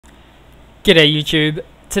G'day YouTube.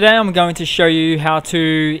 Today I'm going to show you how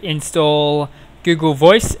to install Google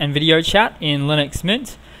Voice and video chat in Linux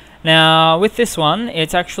Mint. Now with this one,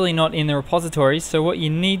 it's actually not in the repository, so what you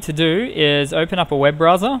need to do is open up a web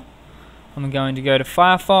browser. I'm going to go to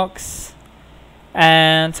Firefox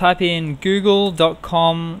and type in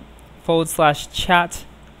google.com/chat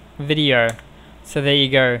video. So there you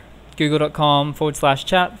go,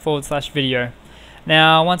 google.com/chat/video.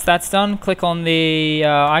 Now once that's done, click on the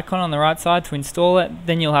icon on the right side to install it.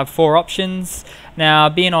 Then you'll have 4 options. Now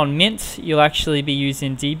being on Mint, you'll actually be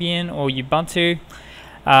using Debian or Ubuntu,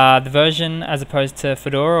 the version, as opposed to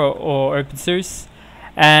Fedora or OpenSUSE.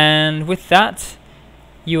 And with that,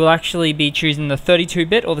 you will actually be choosing the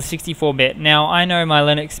 32-bit or the 64-bit. Now I know my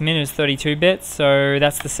Linux Mint is 32-bit, so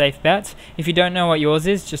that's the safe bet. If you don't know what yours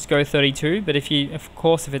is, just go 32. But if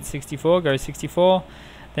it's 64, go 64.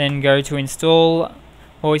 Then go to install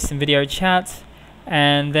voice and video chat,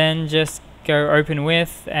 and then just go open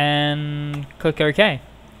with and click OK.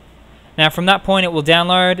 Now from that point it will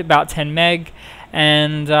download about 10 meg,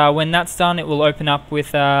 and when that's done it will open up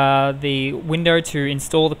with the window to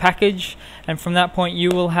install the package, and from that point you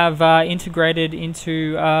will have integrated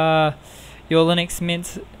into your Linux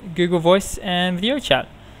Mint Google Voice and video chat.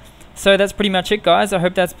 So that's pretty much it, guys. I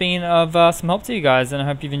hope that's been of some help to you guys, and I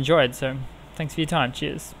hope you've enjoyed. So thanks for your time.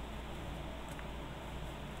 Cheers.